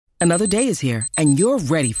Another day is here, and you're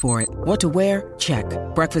ready for it. What to wear? Check.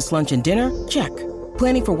 Breakfast, lunch, and dinner? Check.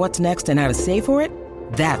 Planning for what's next and how to save for it?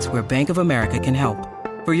 That's where Bank of America can help.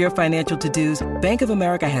 For your financial to-dos, Bank of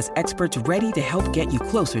America has experts ready to help get you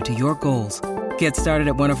closer to your goals. Get started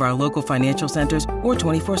at one of our local financial centers or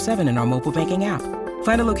 24/7 in our mobile banking app.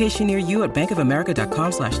 Find a location near you at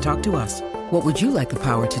bankofamerica.com/talktous. What would you like the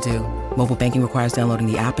power to do? Mobile banking requires downloading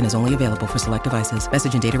the app and is only available for select devices.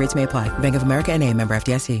 Message and data rates may apply. Bank of America N.A., member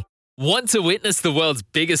FDIC. Want to witness the world's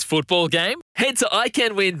biggest football game? Head to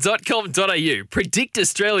iCanWin.com.au, predict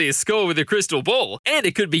Australia's score with a crystal ball, and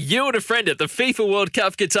it could be you and a friend at the FIFA World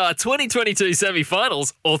Cup Qatar 2022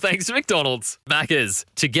 semi-finals, all thanks to McDonald's. Maccas,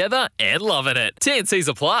 together and loving it. TNCs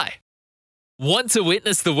apply. Want to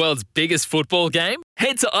witness the world's biggest football game?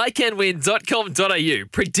 Head to iCanWin.com.au,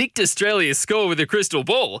 predict Australia's score with a crystal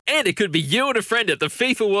ball, and it could be you and a friend at the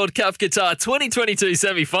FIFA World Cup Qatar 2022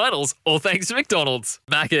 semi-finals, all thanks to McDonald's.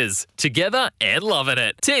 Maccas, together and loving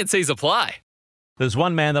it. TNCs apply. There's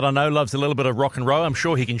one man that I know loves a little bit of rock and roll. I'm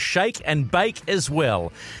sure he can shake and bake as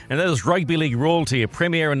well. And that is rugby league royalty, a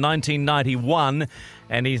premier in 1991.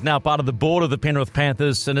 And he's now part of the board of the Penrith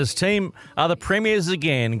Panthers. And his team are the premiers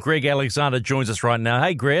again. Greg Alexander joins us right now.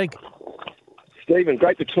 Hey, Greg. Stephen,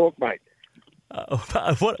 great to talk, mate.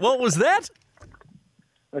 What was that?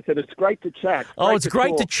 I said it's great to chat. It's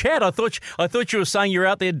great to chat. I thought you were saying you're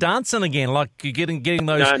out there dancing again, like you're getting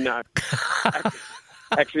those. No.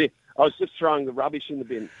 Actually, I was just throwing the rubbish in the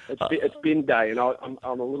bin. It's bin day, and I'm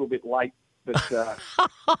a little bit late, but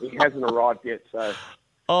he hasn't arrived yet. So.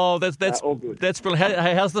 Oh, that's all good. That's brilliant.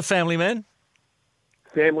 Hey, how's the family, man?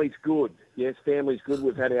 Family's good. Yes, family's good.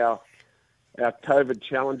 We've had our COVID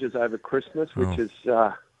challenges over Christmas, which has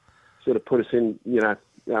sort of put us in.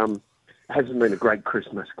 Hasn't been a great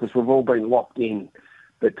Christmas because we've all been locked in,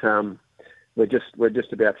 but we're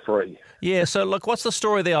just about free. Yeah. So, look, what's the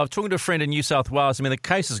story there? I was talking to a friend in New South Wales. I mean, the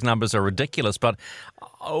cases numbers are ridiculous, but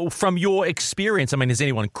from your experience, I mean, has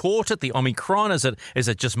anyone caught it? The Omicron, is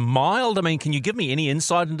it just mild? I mean, can you give me any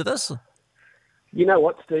insight into this? You know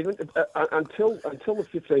what, Stephen? Until the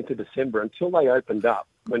 15th of December, until they opened up,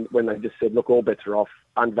 when they just said, look, all bets are off,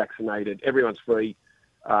 unvaccinated, everyone's free,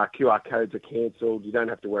 QR codes are cancelled, you don't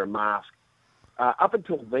have to wear a mask. Up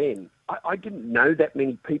until then, I didn't know that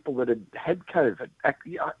many people that had COVID.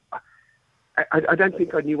 Actually, I don't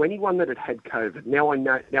think I knew anyone that had COVID. Now I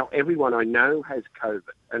know. Now everyone I know has COVID,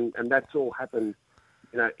 and that's all happened,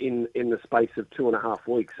 in the space of 2.5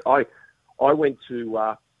 weeks. I went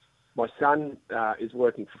to my son is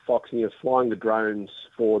working for Fox, and he was flying the drones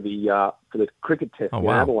for the cricket test in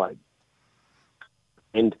Adelaide,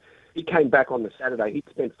 and he came back on the Saturday. He'd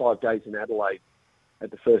spent 5 days in Adelaide at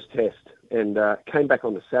the first test, and came back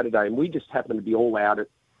on the Saturday, and we just happened to be all out at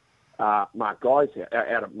Mark Guy's house,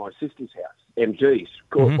 out at my sister's house, MG's.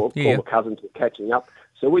 All the cousins were catching up.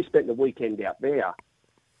 So we spent the weekend out there.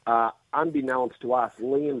 Unbeknownst to us,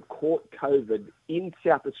 Liam caught COVID in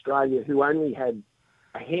South Australia, who only had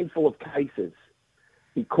a handful of cases.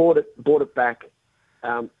 He caught it, brought it back.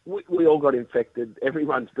 We all got infected.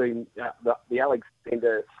 Everyone's been, the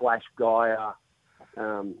Alexander / Gaia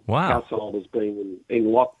household has been in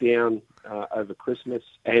lockdown over Christmas,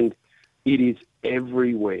 and it is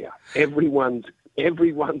everywhere. Everyone's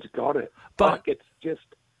got it. But it's just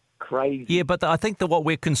crazy. Yeah, but I think that what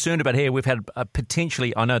we're concerned about here, we've had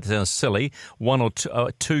potentially, I know this sounds silly, 1 or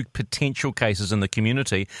 2 potential cases in the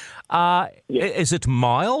community. Is it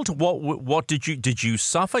mild? What did you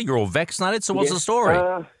suffer? You're all vaccinated, so what's the story?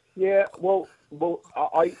 Well,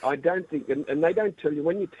 I don't think, and they don't tell you,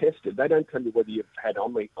 when you test it, they don't tell you whether you've had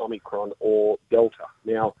Omicron or Delta.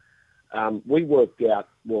 Now, we worked out,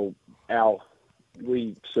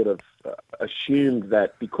 we sort of assumed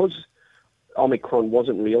that because Omicron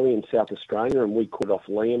wasn't really in South Australia and we caught off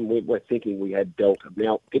Liam, we're thinking we had Delta.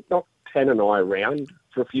 Now, it knocked Tan and I around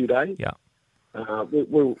for a few days. Yeah.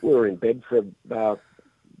 We were in bed for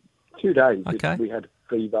 2 days. Okay. We had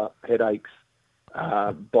fever, headaches,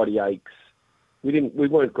 body aches. We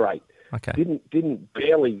weren't great. Okay. Didn't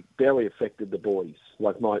barely affected the boys.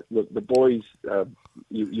 Like the boys,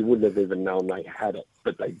 you wouldn't have even known they had it,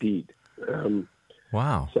 but they did.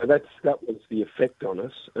 Wow. So that was the effect on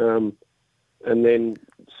us. And then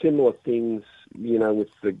similar things, with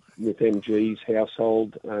MG's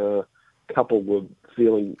household. Couple were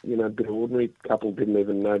feeling, a bit ordinary. Couple didn't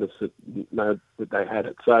even know that they had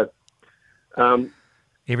it. So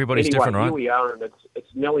everybody's different, right? Here we are, and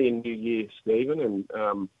it's nearly a new year, Stephen,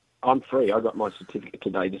 and I'm free. I got my certificate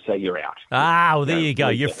today to say you're out. Well, there you go.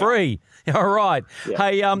 You're free. All right. Yeah.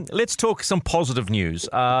 Hey, let's talk some positive news.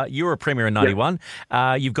 You were a premier in 91.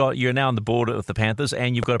 You're now on the board of the Panthers,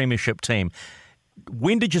 and you've got a premiership team.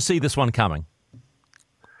 When did you see this one coming?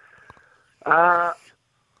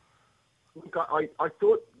 Look, I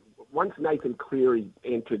thought once Nathan Cleary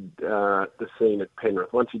entered the scene at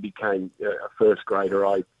Penrith, once he became a first grader,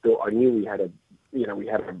 I knew we had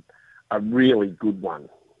a really good one,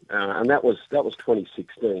 and that was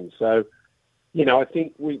 2016. So, I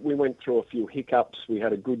think we went through a few hiccups. We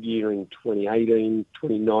had a good year in 2018.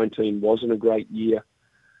 2019 wasn't a great year,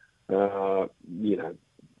 but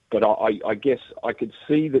I guess I could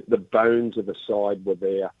see that the bones of the side were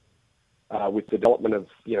there. With the development of,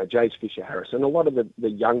 Jace Fisher-Harris and a lot of the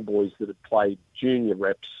young boys that had played junior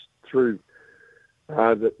reps through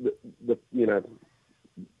the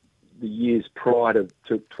years prior to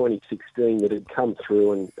 2016 that had come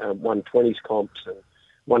through and won 20s comps and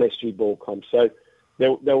won SG Ball comps. So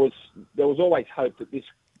there was always hope that this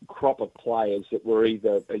crop of players that were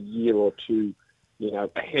either a year or two,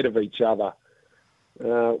 ahead of each other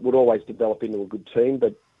would always develop into a good team.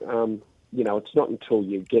 But it's not until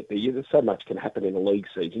you get there. There's so much can happen in a league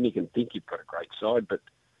season. You can think you've got a great side, but,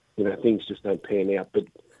 things just don't pan out. But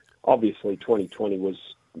obviously 2020 was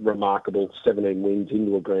remarkable. 17 wins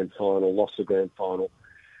into a grand final, lost the grand final.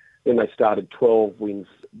 Then they started 12 wins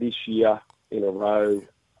this year in a row.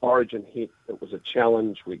 Origin hit. It was a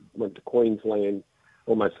challenge. We went to Queensland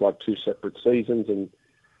almost like two separate seasons, and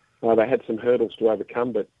they had some hurdles to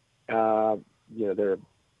overcome, but,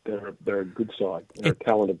 they're a good side. They're a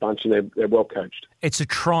talented bunch, and they're well coached. It's a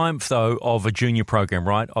triumph, though, of a junior program,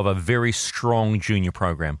 right? Of a very strong junior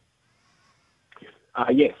program.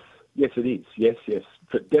 Yes, it is. Yes,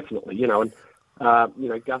 definitely.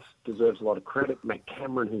 Gus deserves a lot of credit. Matt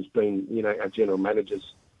Cameron, who's been, our general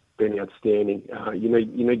manager's been outstanding. You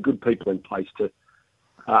need good people in place to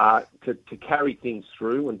carry things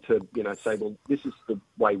through and to say, well, this is the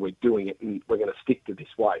way we're doing it, and we're going to stick to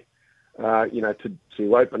this way.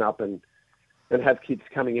 To open up and have kids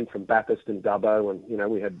coming in from Bathurst and Dubbo,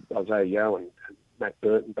 and, we had Isaiah Yeo and Matt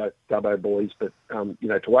Burton, both Dubbo boys, but,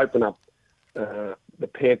 to open up the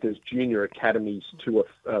Panthers junior academies to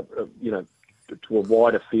a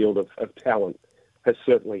wider field of talent has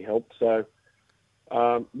certainly helped. So,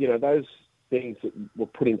 those things that were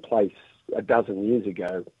put in place a dozen years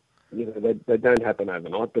ago, they don't happen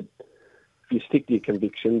overnight, but you stick to your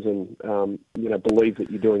convictions and, believe that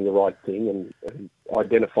you're doing the right thing and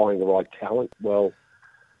identifying the right talent, well,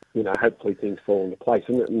 hopefully things fall into place.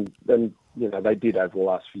 And they did over the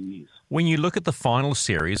last few years. When you look at the final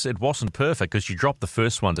series, it wasn't perfect because you dropped the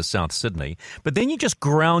first one to South Sydney, but then you just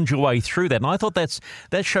ground your way through that. And I thought that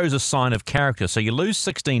shows a sign of character. So you lose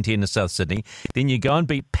 16-10 to South Sydney, then you go and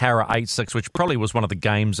beat Para 8-6, which probably was one of the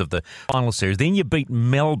games of the final series. Then you beat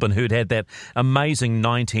Melbourne, who'd had that amazing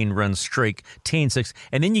 19-run streak, 10-6,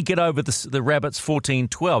 and then you get over the Rabbits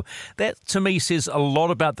 14-12. That, to me, says a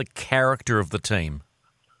lot about the character of the team.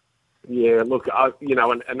 Yeah, look,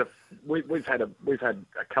 we've had a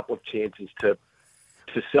couple of chances to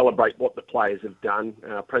celebrate what the players have done.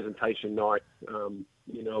 Presentation night in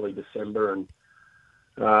early December, and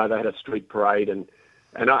they had a street parade, and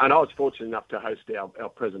I was fortunate enough to host our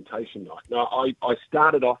presentation night. Now, I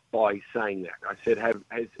started off by saying that. I said,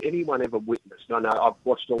 has anyone ever witnessed? I know I've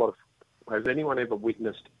watched a lot of. Has anyone ever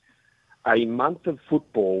witnessed a month of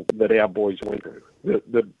football that our boys went through?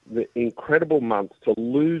 The incredible month to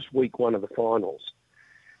lose week one of the finals.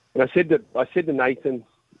 And I said to Nathan,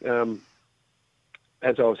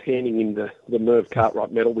 as I was handing him the Merv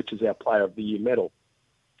Cartwright medal, which is our Player of the Year medal,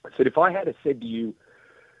 I said, if I had said to you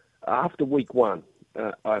after week one,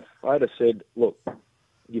 I'd have said, look,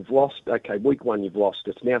 you've lost. Okay, week one you've lost.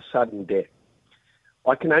 It's now sudden death.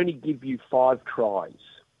 I can only give you 5 tries.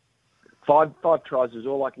 Five tries is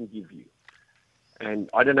all I can give you.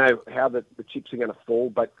 And I don't know how the chips are going to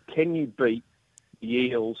fall, but can you beat the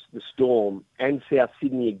Eels, the Storm, and South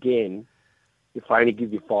Sydney again if I only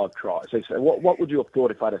give you 5 tries? So what would you have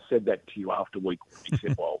thought if I'd have said that to you after week one? You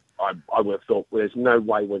said, well, I would have thought, well, there's no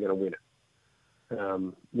way we're going to win it.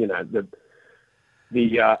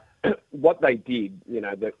 What they did,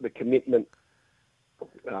 the commitment,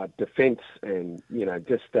 defence, and,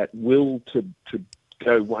 just that will to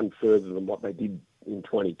go one further than what they did in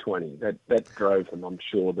 2020. That drove them, I'm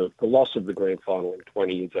sure. The loss of the grand final in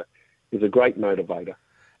 20 is a great motivator.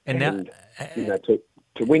 And now,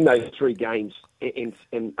 to win those 3 games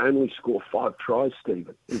and only score 5 tries,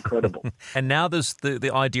 Stephen, incredible. And now there's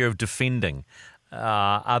the idea of defending.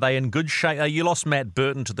 Are they in good shape? You lost Matt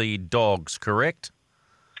Burton to the Dogs, correct?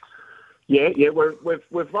 Yeah.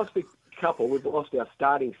 We've lost a couple. We've lost our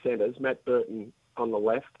starting centres, Matt Burton on the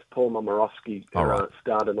left, Paul Momorowski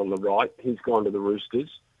started on the right. He's gone to the Roosters.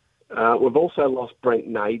 We've also lost Brent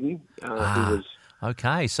Naden, who was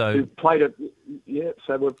Okay, so who played it. Yeah,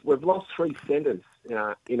 so we've lost 3 centres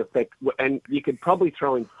in effect, and you could probably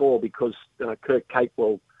throw in 4 because Kurt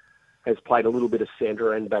Capewell has played a little bit of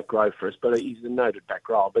centre and back row for us, but he's a noted back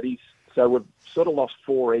row. But so we've sort of lost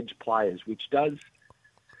 4 edge players, which does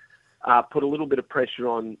put a little bit of pressure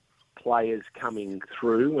on players coming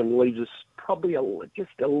through and leaves us probably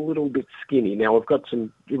just a little bit skinny. Now we've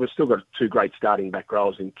still got 2 great starting back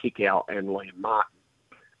rows in Kickout and Liam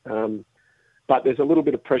Martin. But there's a little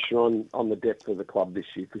bit of pressure on the depth of the club this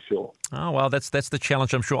year for sure. Oh, well, that's the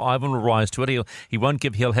challenge. I'm sure Ivan will rise to it.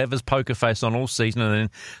 He'll have his poker face on all season, and then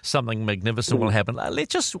something magnificent will happen.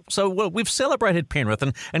 We've celebrated Penrith,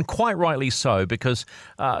 and quite rightly so, because,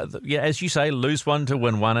 as you say, lose one to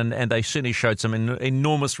win one, and they certainly showed some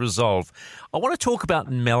enormous resolve. I want to talk about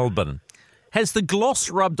Melbourne. Has the gloss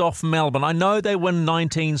rubbed off Melbourne? I know they win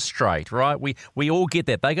 19 straight, right? We all get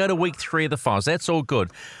that. They go to week 3 of the finals. That's all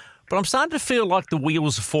good. But I'm starting to feel like the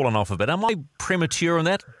wheels have fallen off a bit. Am I premature in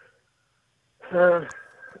that?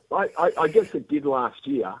 I guess it did last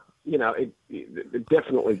year. It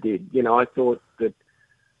definitely did. I thought that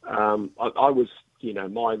I was,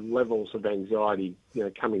 my levels of anxiety,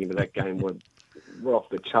 coming into that game were off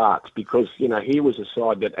the charts because, here was a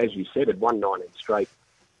side that, as you said, had won 19 straight.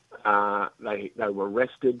 They were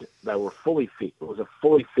rested. They were fully fit. It was a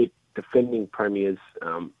fully fit defending premiers,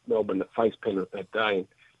 Melbourne, that faced Penrith that day.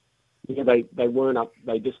 They weren't up.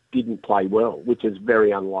 They just didn't play well, which is very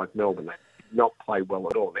unlike Melbourne. They did not play well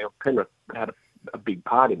at all. Now Penrith had a big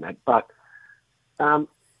part in that, but I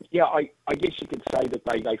guess you could say that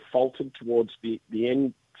they faltered towards the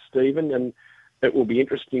end, Stephen, and it will be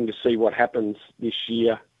interesting to see what happens this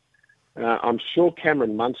year. I'm sure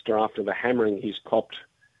Cameron Munster, after the hammering he's copped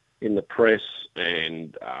in the press,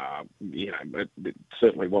 and it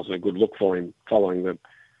certainly wasn't a good look for him following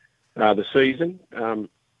the season.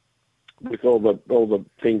 With all the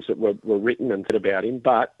things that were written and said about him,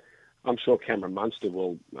 but I'm sure Cameron Munster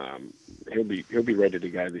will he'll be ready to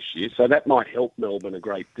go this year. So that might help Melbourne a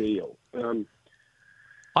great deal.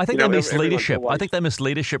 I think they miss leadership. I think they miss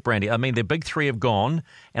leadership, Brandy. I mean, their big 3 have gone,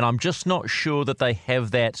 and I'm just not sure that they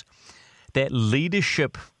have that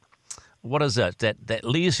leadership. What is it? That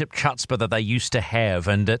leadership chutzpah that they used to have,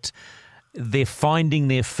 and that they're finding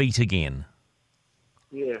their feet again.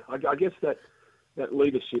 Yeah, I guess that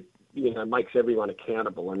leadership, makes everyone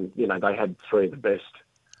accountable, and they had 3 of the best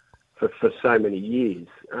for so many years.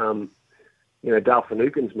 Dale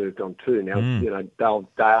Finucane's moved on too. Now,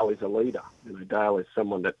 Dale is a leader. Dale is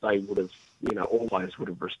someone that they would have, all players would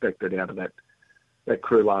have respected out of that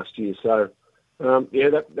crew last year. So,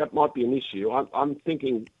 that might be an issue. I'm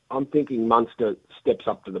thinking Munster steps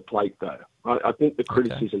up to the plate though. I think the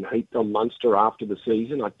criticism heaped on Munster after the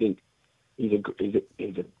season, I think he's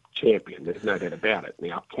a champion. There's no doubt about it.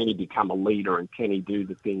 Now, can he become a leader and can he do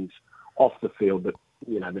the things off the field that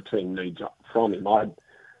the team needs from him?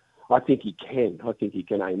 I think he can. I think he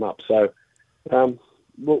can aim up. So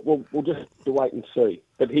we'll just have to wait and see.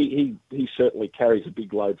 But he certainly carries a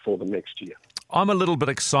big load for them next year. I'm a little bit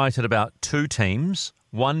excited about 2 teams.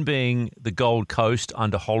 One being the Gold Coast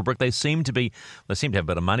under Holbrook. They seem to have a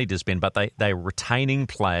bit of money to spend, but they're retaining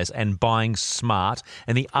players and buying smart.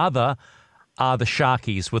 And the other are the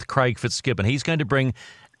Sharkies with Craig Fitzgibbon. He's going to bring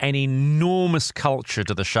an enormous culture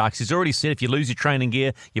to the Sharks. He's already said if you lose your training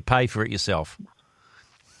gear, you pay for it yourself.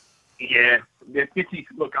 Yeah, Fitzy's,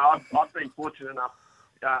 look, I've been fortunate enough.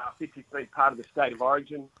 Fitzy's been part of the State of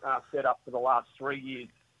Origin set up for the last 3 years,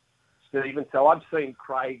 Stephen. So I've seen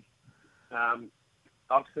Craig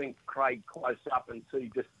close up and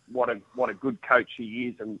see just what a good coach he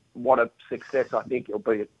is and what a success I think he'll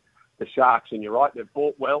be at the Sharks. And you're right, they've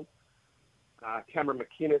bought well. Cameron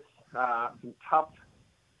McInnes, some tough,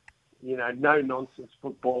 no-nonsense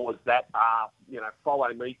footballers that are,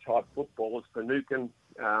 follow-me type footballers. Finucane,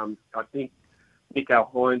 I think Nico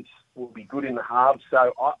Hines will be good in the halves.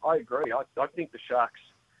 So I agree. I think the Sharks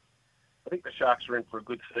are in for a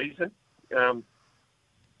good season. And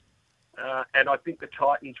I think the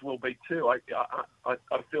Titans will be too. I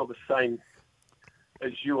feel the same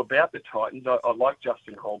as you about the Titans. I like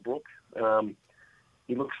Justin Holbrook.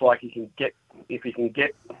 He looks like if he can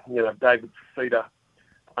get David Fifita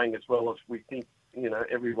playing as well as we think,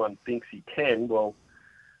 everyone thinks he can. Well,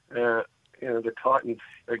 the Titans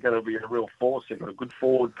are going to be a real force. They've got a good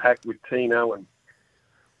forward pack with Tino and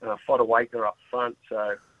Fodawaker up front.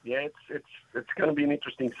 So yeah, it's going to be an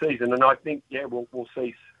interesting season, and I think we'll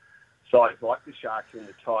see sides like the Sharks and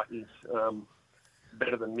the Titans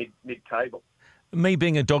better than mid-table. Me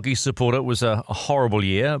being a Doggy supporter, it was a horrible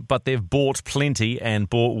year, but they've bought plenty and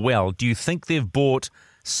bought well. Do you think they've bought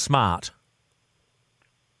smart?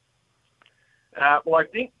 Well, I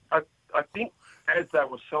think as they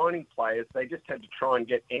were signing players, they just had to try and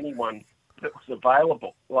get anyone that was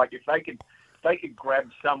available. Like if they could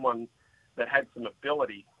grab someone that had some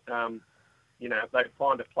ability, they'd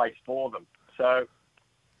find a place for them. So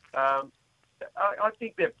I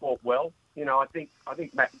think they've fought well. I think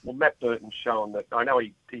Matt Burton's shown that. I know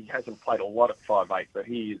he hasn't played a lot at 5'8", but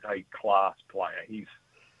he is a class player. He's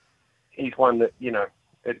one that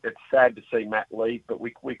it's sad to see Matt leave, but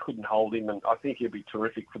we couldn't hold him, and I think he'll be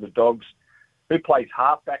terrific for the Dogs. Who plays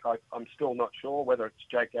halfback? I'm still not sure whether it's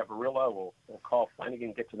Jake Avarillo or Kyle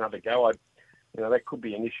Flanagan gets another go. That could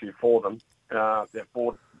be an issue for them. They've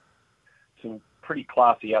bought some pretty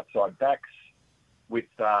classy outside backs with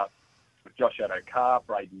Josh Addo-Carr,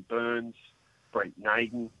 Braden Burns, Brent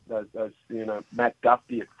Naden. Those Matt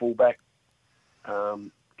Duffy at fullback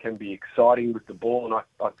can be exciting with the ball, and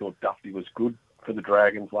I thought Duffy was good for the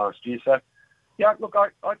Dragons last year. So, yeah, look, I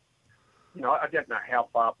don't know how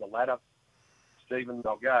far up the ladder, Stephen,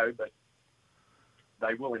 they'll go, but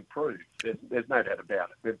they will improve. There's no doubt about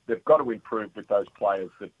it. They've got to improve with those players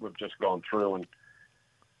that we've just gone through, and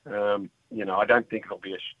I don't think it'll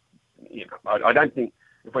be I don't think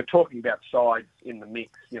if we're talking about sides in the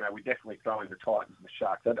mix, we're definitely throwing the Titans and the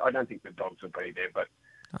Sharks. I don't think the Dogs will be there, but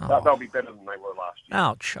they'll be better than they were last year.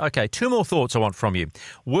 Ouch. Okay, two more thoughts I want from you.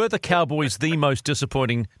 Were the Cowboys the most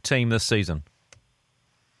disappointing team this season?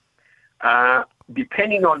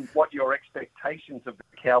 Depending on what your expectations of the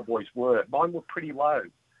Cowboys were, mine were pretty low.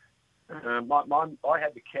 I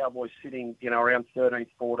had the Cowboys sitting, around 13th,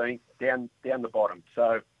 14th, down the bottom.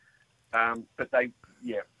 So, but they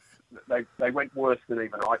went worse than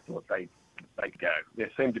even I thought they'd go.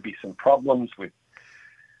 There seemed to be some problems with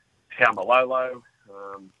Taumalolo,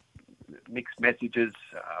 mixed messages.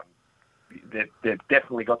 They've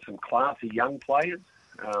definitely got some classy young players.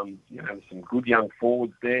 There's some good young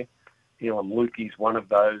forwards there. Elam Lukey's one of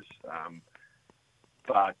those.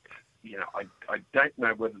 But, I don't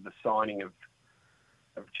know whether the signing of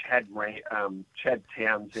Chad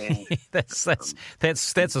Townsend...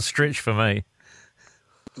 that's a stretch for me.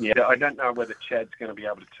 Yeah, I don't know whether Chad's going to be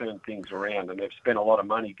able to turn things around, and they've spent a lot of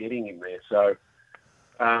money getting him there. So,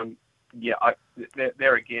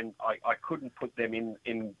 there again, I couldn't put them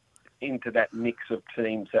into that mix of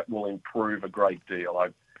teams that will improve a great deal.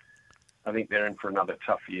 I think they're in for another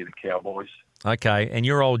tough year, the Cowboys. Okay, and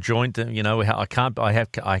your old joint, I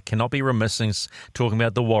cannot be remiss in talking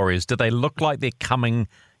about the Warriors. Do they look like they're coming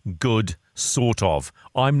good, sort of?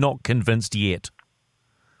 I'm not convinced yet.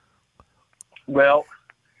 Well,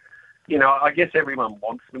 I guess everyone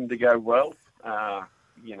wants them to go well.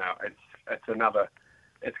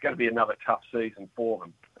 It's going to be another tough season for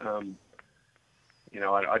them.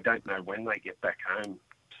 I don't know when they get back home,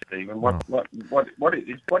 Stephen. What is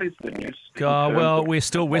the news? Well, we're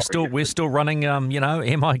still running,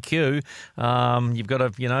 MIQ. You've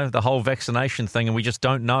got the whole vaccination thing, and we just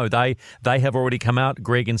don't know. They have already come out,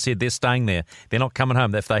 Greg, and said they're staying there. They're not coming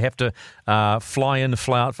home. If they have to fly in,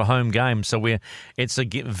 fly out for home games, so it's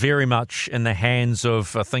very much in the hands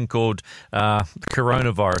of a thing called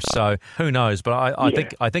coronavirus. So who knows? But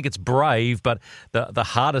I think it's brave. But the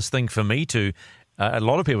hardest thing for me to a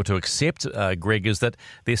lot of people to accept, Greg, is that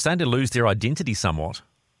they're starting to lose their identity somewhat.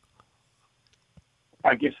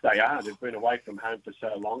 I guess they are. They've been away from home for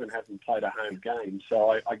so long and haven't played a home game.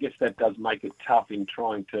 So I guess that does make it tough in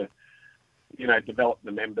trying to, develop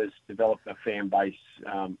the members, develop the fan base,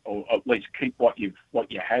 or at least keep what you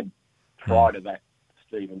had prior to that,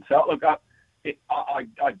 Stephen. So look, I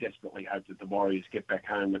desperately hope that the Warriors get back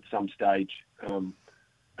home at some stage.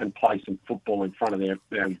 And play some football in front of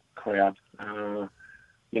their crowd. Sean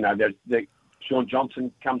Johnson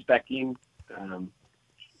comes back in.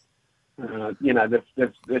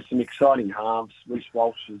 There's some exciting halves. Reece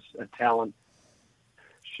Walsh is a talent.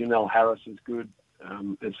 Chanel Harris is good.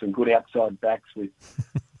 There's some good outside backs with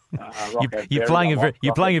Rocco You're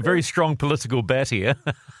playing a very strong political bat here.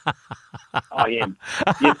 I am.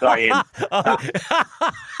 Yes, I am.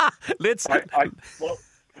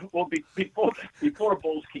 Well, before the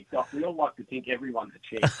ball's kicked off, we all like to think everyone's a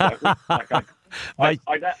chance. So, I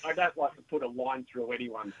don't like to put a line through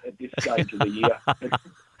anyone at this stage of the year.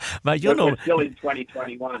 Mate, we're still in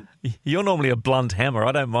 2021. You're normally a blunt hammer.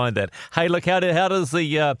 I don't mind that. Hey, look, how does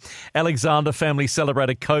the Alexander family celebrate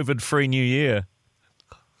a COVID-free New Year?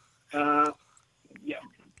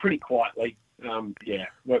 Pretty quietly.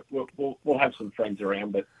 We'll have some friends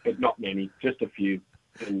around, but not many, just a few,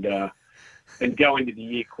 and go into the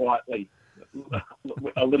year quietly,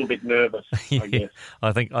 a little bit nervous, I guess.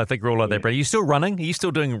 I think we're all like that, Brad. Are you still running? Are you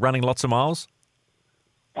still running lots of miles?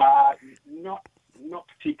 not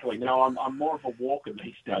particularly. No, I'm more of a walker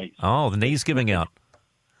these days. Oh, the knee's giving out.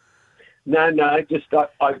 No, just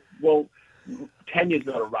well, Tanya's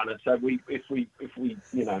not a runner, so if we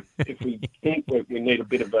think we need a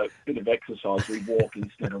bit of exercise, we walk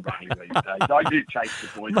instead of running these days. I do chase the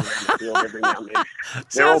boys around the field every now and then.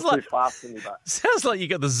 They're all too fast for me, but Sounds like you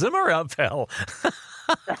got the Zimmer out, pal.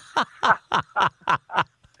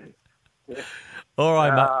 All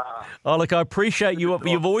right, mate. Oh, look, I appreciate you.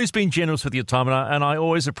 You've always been generous with your time, and I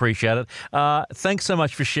always appreciate it. Thanks so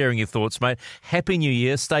much for sharing your thoughts, mate. Happy New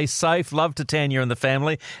Year. Stay safe. Love to Tanya and the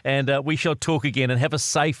family, and we shall talk again, and have a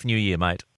safe New Year, mate.